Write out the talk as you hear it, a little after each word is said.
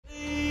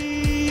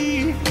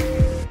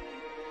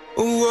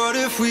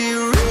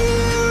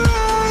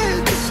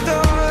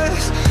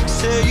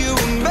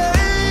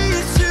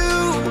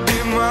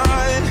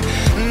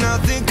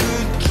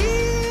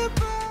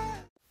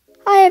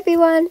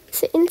everyone,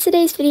 so in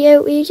today's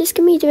video we're just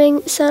going to be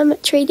doing some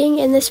trading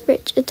in this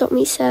rich adopt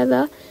me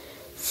server.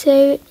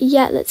 So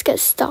yeah, let's get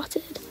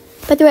started.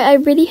 By the way, I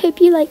really hope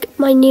you like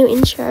my new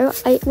intro.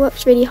 I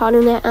worked really hard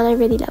on it and I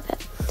really love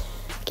it.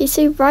 Okay,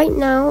 so right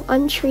now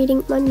I'm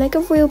trading my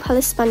Mega Royal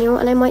Palace Spaniel,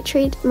 and I might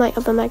trade my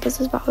other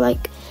megas as well.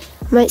 Like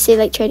I might say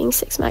like trading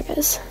 6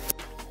 megas.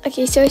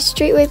 Okay, so I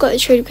straight away got the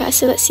trade request,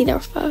 so let's see their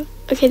offer.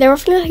 Okay, they're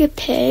offering like a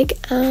pig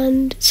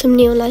and some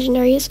neon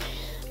legendaries,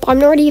 but I'm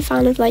not really a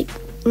fan of like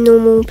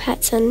normal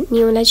pets and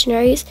neon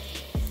legendaries.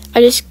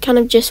 I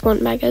just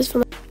want megas for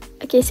my...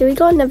 Okay, so we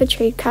got another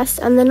trade request,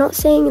 and they're not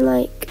saying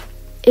like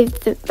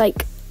if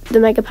the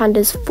mega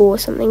panda's for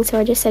something, so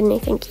I just said no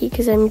thank you,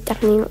 because I'm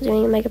definitely not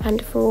doing a mega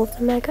panda for all of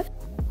the mega.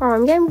 Wow,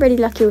 I'm getting really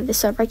lucky with this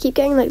server. I keep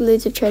getting like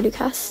loads of trade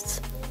requests.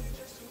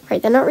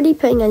 Right, they're not really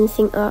putting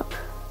anything up,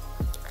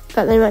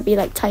 but they might be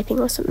like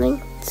typing or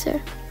something, so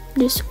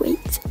just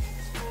wait.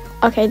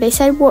 Okay, they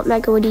said what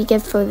mega would you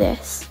give for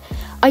this?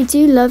 I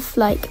do love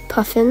like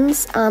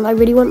puffins, and I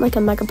really want like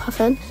a mega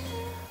puffin,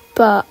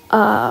 but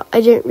I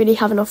don't really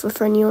have an offer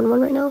for a neon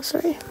one right now,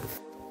 sorry.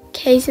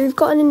 Okay, so we've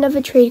gotten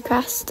another trade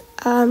request,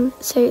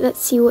 so let's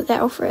see what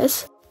their offer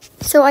is.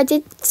 So I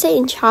did say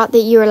in chat that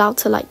you're allowed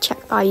to like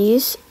check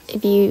values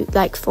if you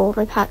like for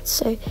my pets,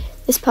 so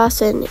this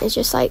person is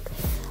just like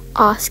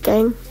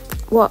asking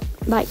what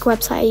like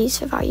website I use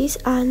for values,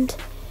 and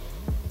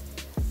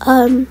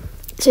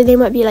so they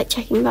might be like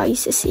checking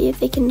values to see if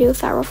they can do a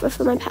fair offer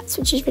for my pets,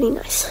 which is really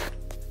nice.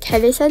 Okay,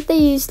 they said they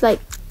use like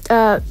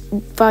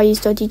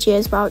values.dg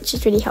as well, which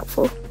is really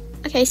helpful.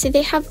 Okay, so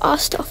they have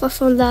asked to offer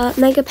for the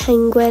Mega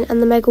Penguin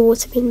and the Mega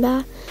Watermean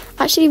Bear.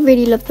 I actually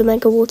really love the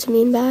Mega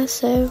Watermean Bear,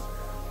 so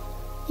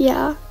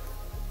yeah.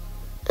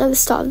 At the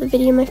start of the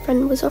video, my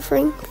friend was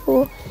offering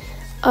for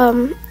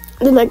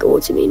the Mega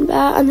Watermean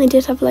Bear, and they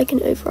did have like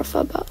an over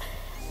offer, but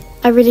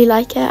I really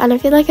like it, and I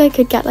feel like I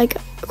could get like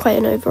quite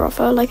an over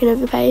offer, like an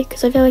overpay,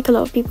 because I feel like a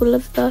lot of people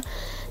love the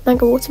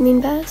Mega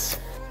Watermean Bears.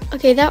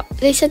 Okay,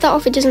 they said that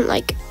offer doesn't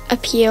like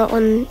appear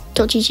on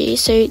 .gg,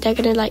 so they're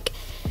gonna like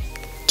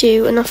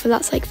do an offer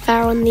that's like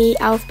fair on the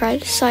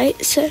Alfred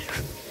site. So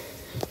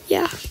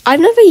yeah,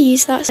 I've never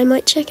used that, so I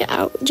might check it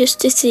out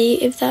just to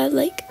see if they're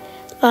like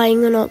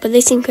lying or not, but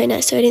they seem quite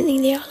nice, so I don't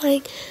think they are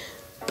lying.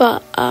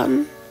 But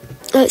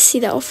let's see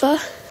their offer.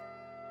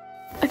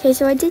 Okay,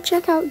 so I did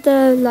check out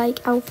the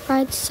like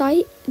Alfred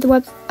site,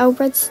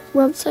 Alfred's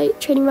website,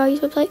 trading values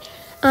website,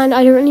 and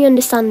I don't really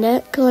understand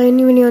it, because I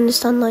only really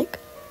understand like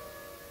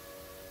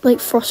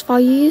frost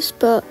values,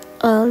 but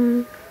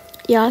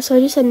yeah, so I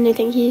just said no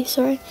thank you,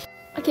 sorry.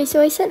 Okay,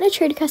 so I sent a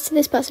trade request to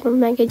this person with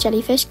Mega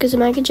Jellyfish, because the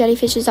Mega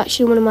Jellyfish is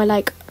actually one of my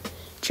like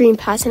dream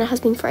pets, and it has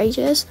been for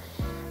ages.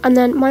 And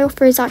then my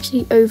offer is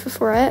actually over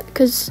for it,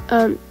 because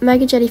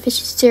Mega Jellyfish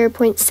is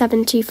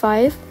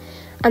 0.725,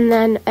 and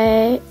then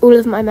all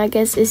of my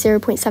megas is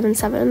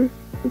 0.77,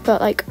 but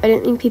like I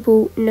don't think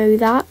people know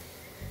that,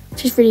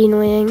 which is really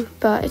annoying,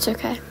 but it's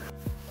okay.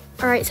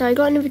 Alright, so I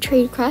got another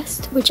trade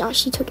request, which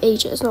actually took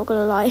ages, not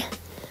gonna lie.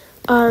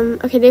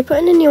 Okay, they put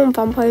in a neon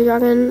vampire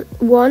dragon.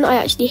 One, I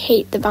actually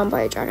hate the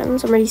vampire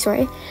dragons, I'm really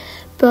sorry,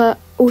 but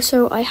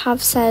also I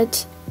have said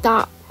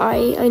that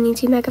I need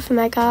to mega for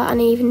mega,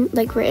 and I even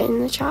like written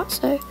in the chat,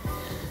 so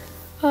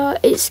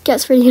it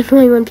gets really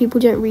annoying when people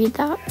don't read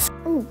that.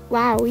 Oh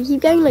wow, we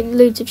keep getting like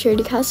loads of trade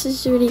requests,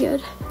 this is really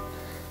good.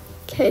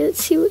 Okay,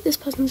 let's see what this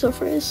person's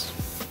offer is.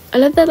 I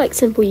love their like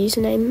simple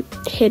username,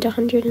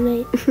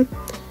 hid108.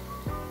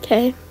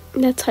 Okay,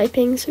 they're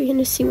typing, so we're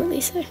gonna see what they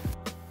say.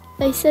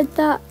 They said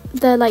that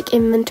their like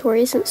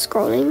inventory isn't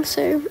scrolling,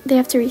 so they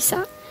have to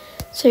reset.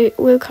 So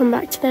we'll come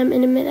back to them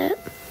in a minute.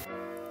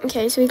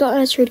 Okay, so we got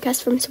a trade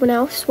request from someone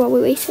else while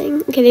we're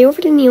waiting. Okay, they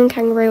offered a neon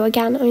kangaroo.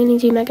 Again, I only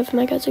do mega for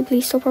mega, so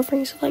please stop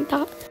offering stuff like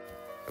that.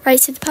 Right,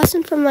 so the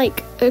person from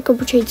like a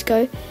couple trades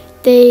ago,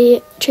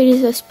 they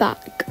traded us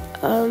back,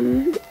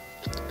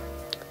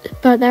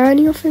 but they're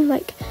only offering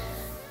like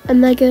a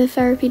mega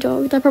therapy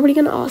dog. They're probably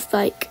gonna ask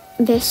like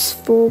this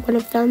for one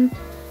of them,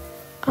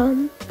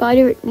 but I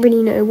don't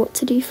really know what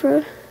to do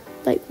for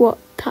like what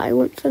pet I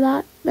want for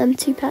them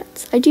two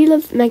pets. I do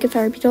love mega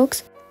therapy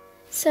dogs.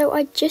 So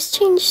I just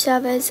changed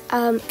servers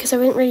because I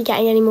wasn't really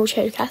getting any more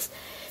trade requests,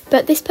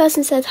 but this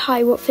person said,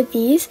 hi, what for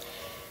these?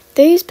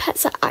 Those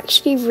pets are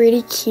actually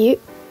really cute,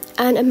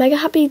 and a mega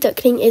happy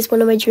duckling is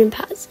one of my dream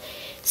pets,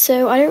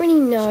 so I don't really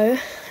know,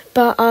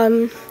 but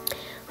I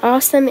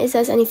asked them if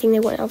there's anything they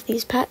want out of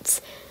these pets.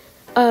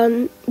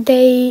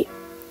 They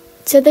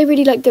said they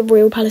really like the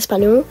Royal Palace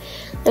Spaniel,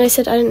 and I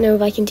said I don't know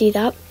if I can do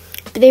that,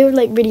 but they were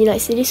like really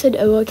nice. They just said,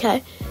 oh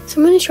okay, so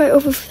I'm going to try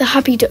over for the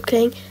happy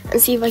duckling and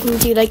see if I can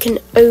do like an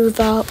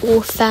over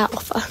or fair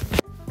offer.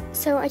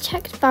 So I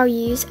checked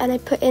values, and I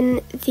put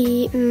in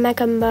the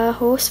Mega Mer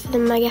horse for the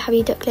Mega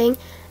Happy Duckling,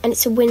 and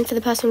it's a win for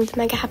the person with the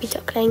Mega Happy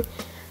Duckling,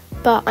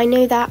 but I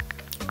know that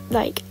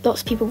like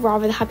lots of people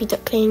rather the Happy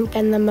Duckling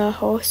than the Mer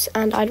horse,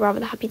 and I'd rather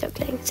the Happy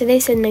Duckling, so they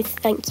said no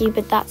thank you,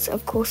 but that's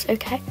of course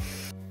okay.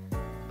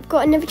 I've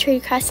got another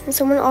trade request, and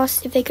someone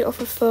asked if they could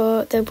offer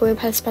for the Royal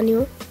Palace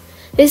Spaniel.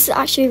 This is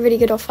actually a really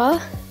good offer.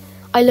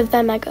 I love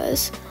their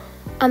megas.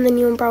 and the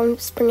neon brown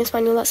Springer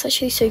Spaniel. That's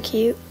actually so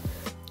cute.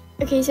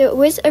 Okay, so it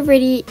was a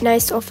really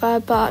nice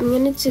offer, but I'm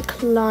going to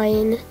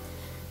decline,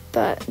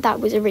 but that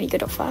was a really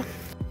good offer.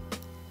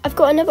 I've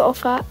got another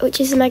offer,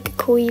 which is a Mega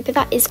Corgi, but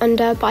that is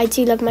under, but I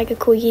do love Mega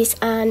Corgis,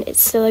 and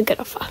it's still a good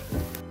offer.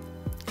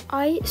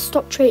 I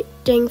stopped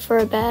trading for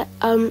a bit,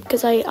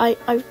 because I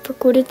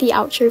recorded the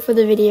outro for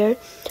the video,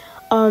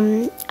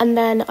 and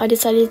then I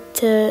decided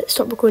to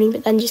stop recording,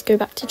 but then just go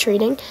back to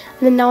trading,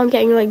 and then now I'm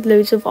getting like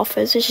loads of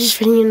offers, which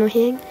is really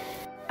annoying.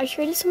 I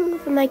traded someone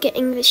with a Mega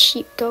English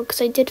Sheepdog,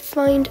 because I did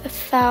find a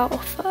fair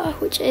offer,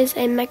 which is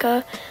a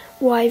Mega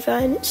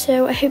Wyvern,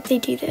 so I hope they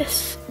do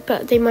this,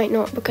 but they might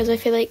not, because I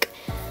feel like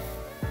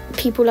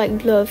people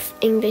like love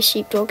English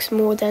Sheepdogs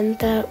more than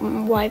the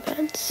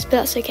Wyverns, but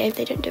that's okay if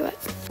they don't do it.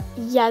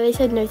 Yeah, they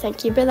said no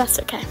thank you, but that's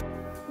okay.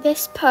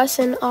 This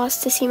person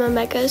asked to see my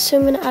Megas, so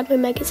I'm going to add my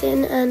Megas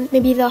in, and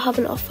maybe they'll have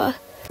an offer.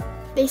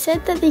 They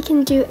said that they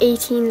can do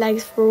 18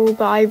 legs for all,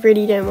 but I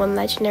really don't want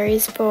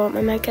legendaries for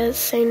my Megas,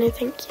 so no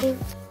thank you.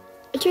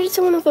 I traded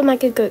someone with a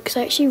Mega Goat, because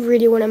I actually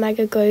really want a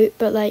Mega Goat,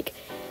 but like,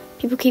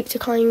 people keep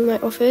declining my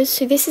offers,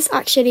 so this is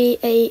actually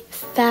a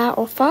fair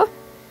offer,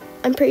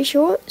 I'm pretty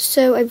sure,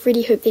 so I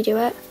really hope they do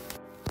it.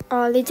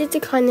 They did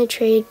decline the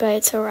trade, but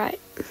it's alright.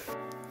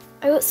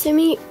 I got so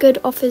many good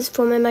offers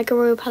for my Mega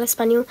Royal Palace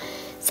Spaniel.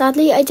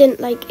 Sadly, I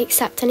didn't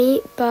accept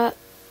any, but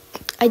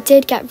I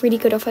did get really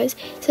good offers.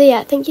 So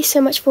yeah, thank you so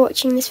much for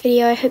watching this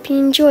video. I hope you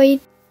enjoyed.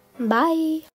 Bye!